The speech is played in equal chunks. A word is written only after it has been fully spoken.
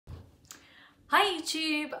Hi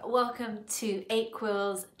YouTube, welcome to 8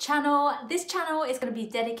 Quills channel. This channel is going to be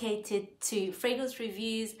dedicated to fragrance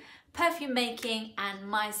reviews, perfume making and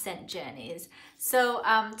my scent journeys. So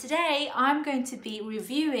today I'm going to be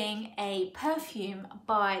reviewing a perfume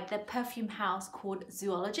by the perfume house called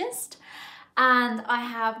Zoologist. And I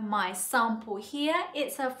have my sample here.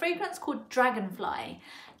 It's a fragrance called Dragonfly.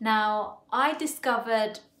 Now I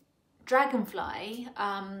discovered Dragonfly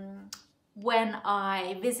when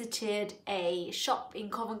I visited a shop in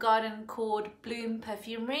Covent Garden called Bloom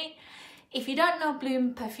Perfumery. If you don't know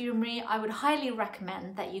Bloom Perfumery, I would highly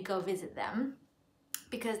recommend that you go visit them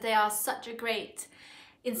because they are such a great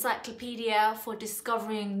encyclopedia for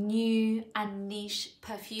discovering new and niche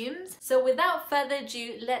perfumes. So without further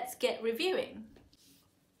ado, let's get reviewing.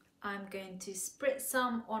 I'm going to spritz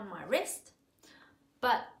some on my wrist,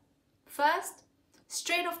 but first,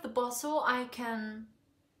 straight off the bottle, I can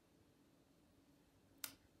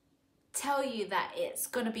tell you that it's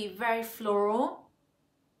going to be very floral.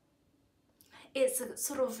 It's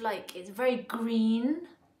sort of like, it's very green.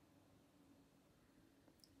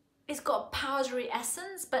 It's got powdery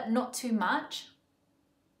essence, but not too much.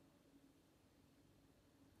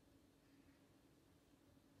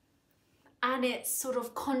 And it's sort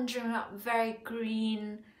of conjuring up very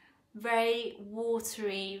green, very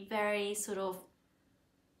watery, very sort of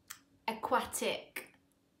aquatic.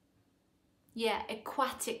 Yeah,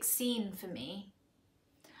 aquatic scene for me.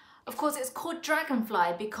 Of course, it's called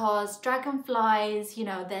Dragonfly because dragonflies, you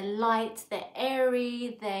know, they're light, they're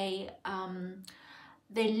airy, they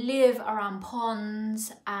live around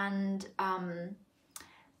ponds and,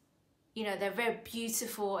 you know, they're very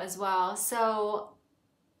beautiful as well. So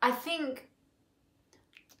I think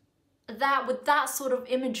that with that sort of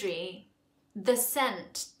imagery, the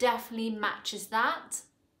scent definitely matches that.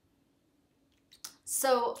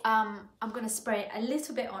 So I'm going to spray a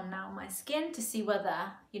little bit on now my skin to see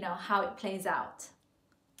whether, you know, how it plays out.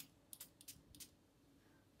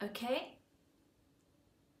 Okay.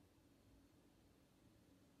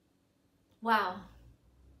 Wow.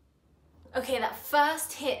 Okay, that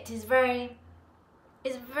first hit is very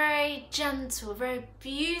gentle, very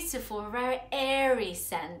beautiful, very airy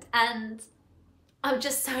scent, and I'm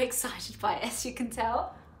just so excited by it, as you can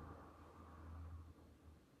tell.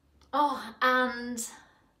 Oh, and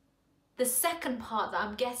the second part that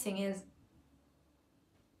I'm getting is,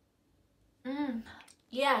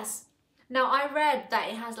 yes. Now I read that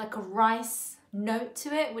it has like a rice note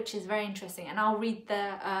to it, which is very interesting, and I'll read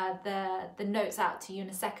the notes out to you in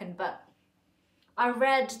a second, but I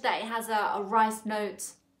read that it has a rice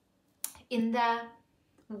note in there,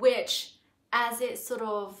 which as it sort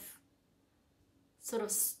of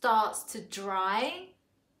starts to dry,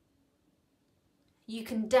 you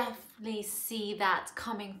can definitely see that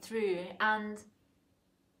coming through.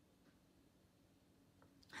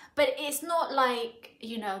 But it's not like,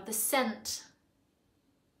 you know, the scent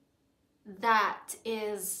that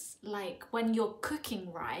is like when you're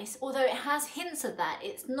cooking rice, although it has hints of that,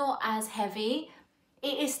 it's not as heavy.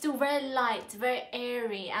 It is still very light, very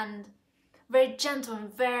airy and very gentle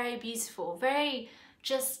and very beautiful, very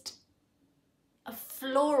just a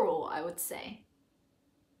floral, I would say.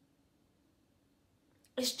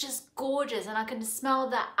 It's just gorgeous, and I can smell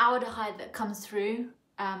that aldehyde that comes through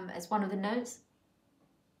as one of the notes.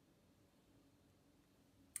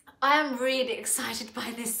 I am really excited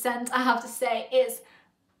by this scent, I have to say. It's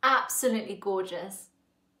absolutely gorgeous.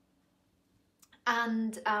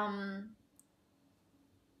 And I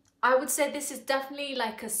would say this is definitely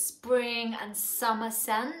like a spring and summer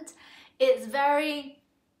scent. It's very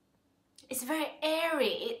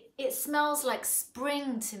airy. It smells like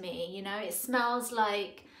spring to me, you know. It smells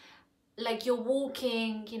like you're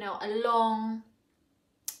walking, you know, along,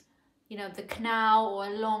 you know, the canal or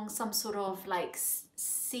along some sort of like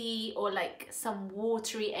sea or like some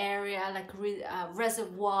watery area, like a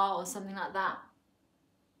reservoir or something like that.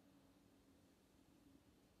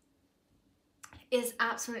 It's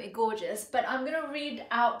absolutely gorgeous. But I'm gonna read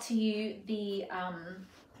out to you the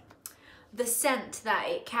scent that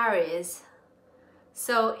it carries.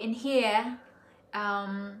 So in here,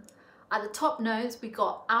 at the top notes, we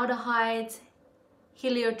got aldehyde,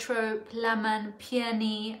 heliotrope, lemon,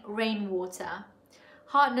 peony, rainwater.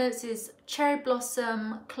 Heart notes is cherry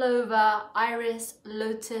blossom, clover, iris,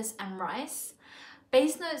 lotus, and rice.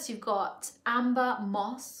 Base notes, you've got amber,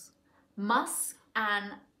 moss, musk,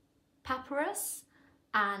 and papyrus,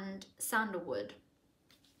 and sandalwood.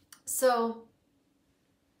 So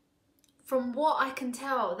from what I can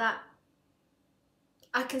tell, that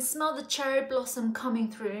I can smell the cherry blossom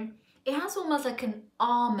coming through. It has almost like an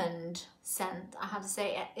almond scent, I have to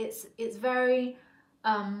say. It's very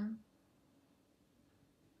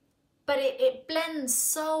but it blends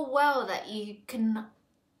so well that you can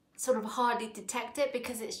sort of hardly detect it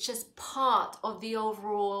because it's just part of the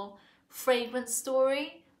overall fragrance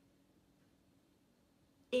story.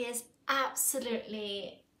 It is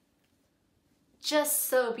absolutely just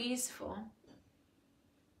so beautiful.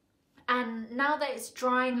 And now that it's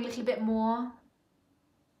drying a little bit more,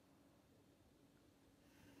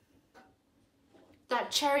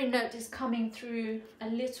 that cherry note is coming through a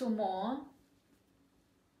little more.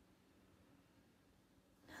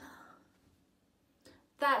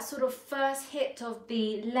 That sort of first hit of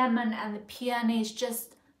the lemon and the peony is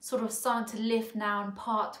just sort of starting to lift now and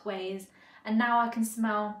part ways. And now I can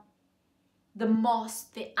smell the moss,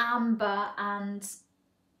 the amber, and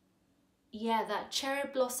yeah, that cherry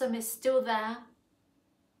blossom is still there.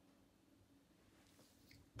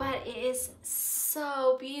 But it is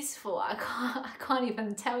so beautiful. I can't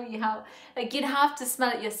even tell you how, like, you'd have to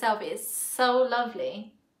smell it yourself. It is so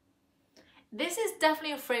lovely. This is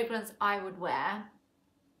definitely a fragrance I would wear.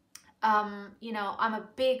 You know, I'm a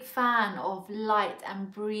big fan of light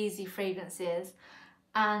and breezy fragrances,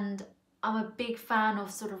 and I'm a big fan of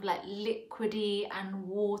sort of like liquidy and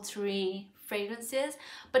watery fragrances,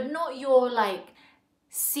 but not your like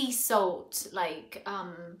sea salt, like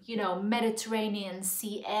you know, Mediterranean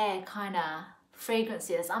sea air kind of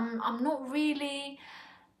fragrances. I'm not really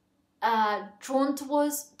drawn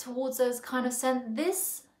towards those kind of scent.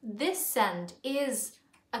 This scent is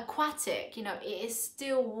aquatic, you know, it is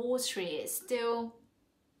still watery, it's still,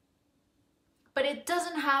 but it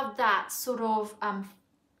doesn't have that sort of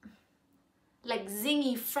like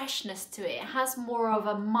zingy freshness to it. It has more of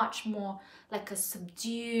a much more like a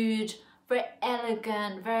subdued, very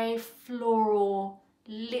elegant, very floral,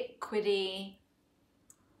 liquidy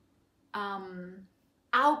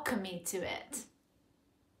alchemy to it.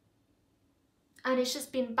 And it's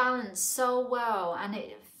just been balanced so well, and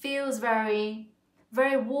it feels very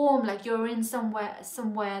warm, like you're in somewhere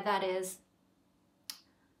that is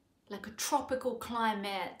like a tropical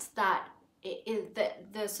climate, that it is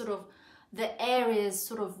the sort of the air is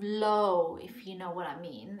sort of low, if you know what I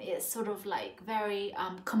mean. It's sort of like very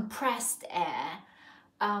compressed air,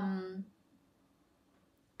 and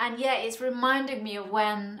yeah, it's reminding me of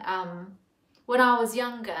when I was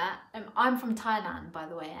younger. I'm from Thailand, by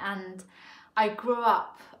the way, and I grew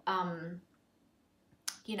up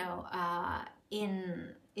you know,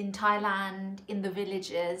 in Thailand, in the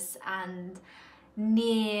villages and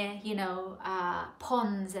near, you know,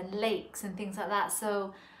 ponds and lakes and things like that.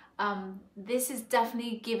 So this is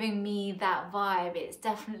definitely giving me that vibe. It's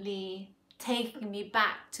definitely taking me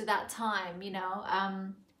back to that time, you know,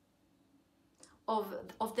 of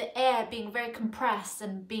the air being very compressed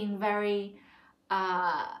and being very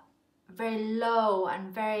very low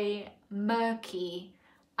and very murky.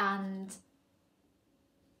 And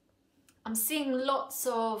I'm seeing lots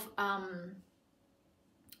of,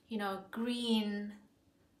 you know, green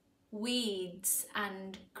weeds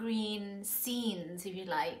and green scenes, if you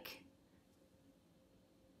like,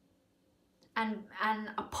 and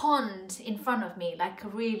a pond in front of me, like a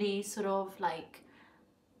really sort of like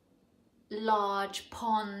large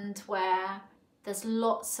pond where there's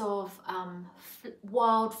lots of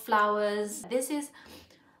wildflowers. This is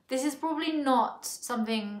probably not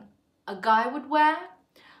something a guy would wear.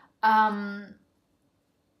 Well,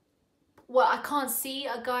 I can't see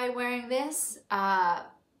a guy wearing this. I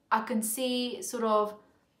can see sort of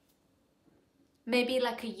maybe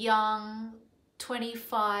like a young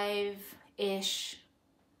 25-ish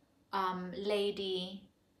lady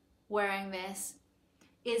wearing this.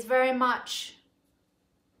 It's very much,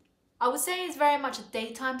 I would say it's very much a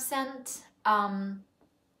daytime scent.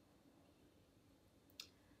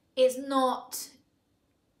 It's not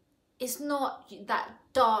that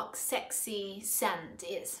dark, sexy scent.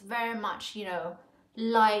 It's very much, you know,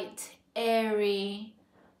 light, airy.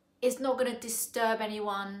 It's not going to disturb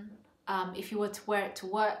anyone if you were to wear it to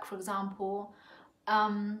work, for example,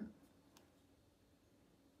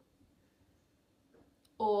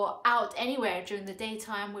 or out anywhere during the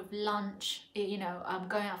daytime with lunch, you know,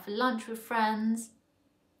 going out for lunch with friends.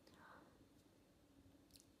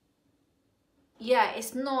 Yeah,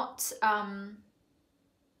 it's not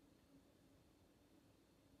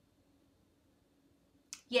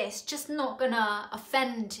yeah, it's just not gonna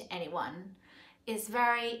offend anyone. It's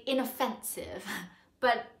very inoffensive,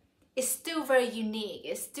 but it's still very unique.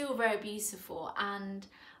 It's still very beautiful. And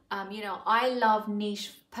you know, I love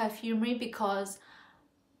niche perfumery because,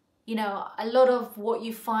 you know, a lot of what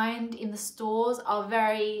you find in the stores are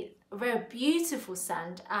very beautiful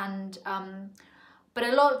scent, and but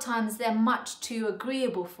a lot of times they're much too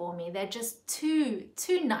agreeable for me. They're just too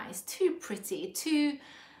nice, too pretty, too,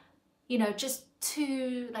 you know, just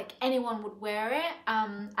too, like, anyone would wear it.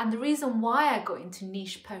 And the reason why I got into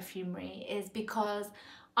niche perfumery is because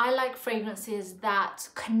I like fragrances that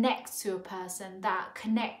connect to a person, that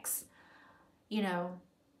connects, you know,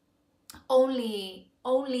 only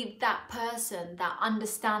that person that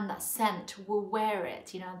understand that scent will wear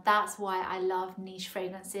it. You know, that's why I love niche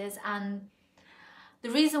fragrances. And the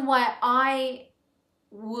reason why I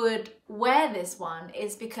would wear this one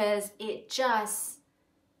is because it just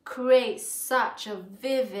creates such a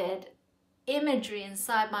vivid imagery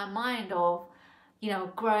inside my mind of, you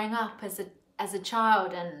know, growing up as a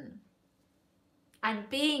child and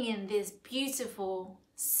being in this beautiful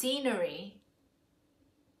scenery.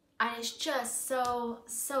 And it's just so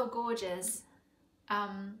gorgeous.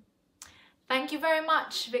 Thank you very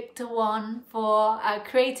much, Victor One, for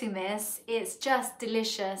creating this. It's just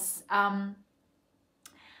delicious.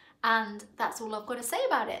 And that's all I've got to say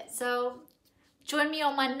about it. So join me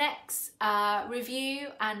on my next review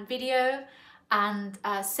and video and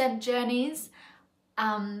scent journeys.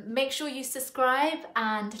 Make sure you subscribe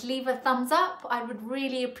and leave a thumbs up. I would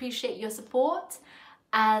really appreciate your support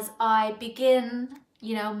as I begin,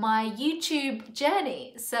 you know, my YouTube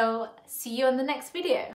journey. So see you on the next video.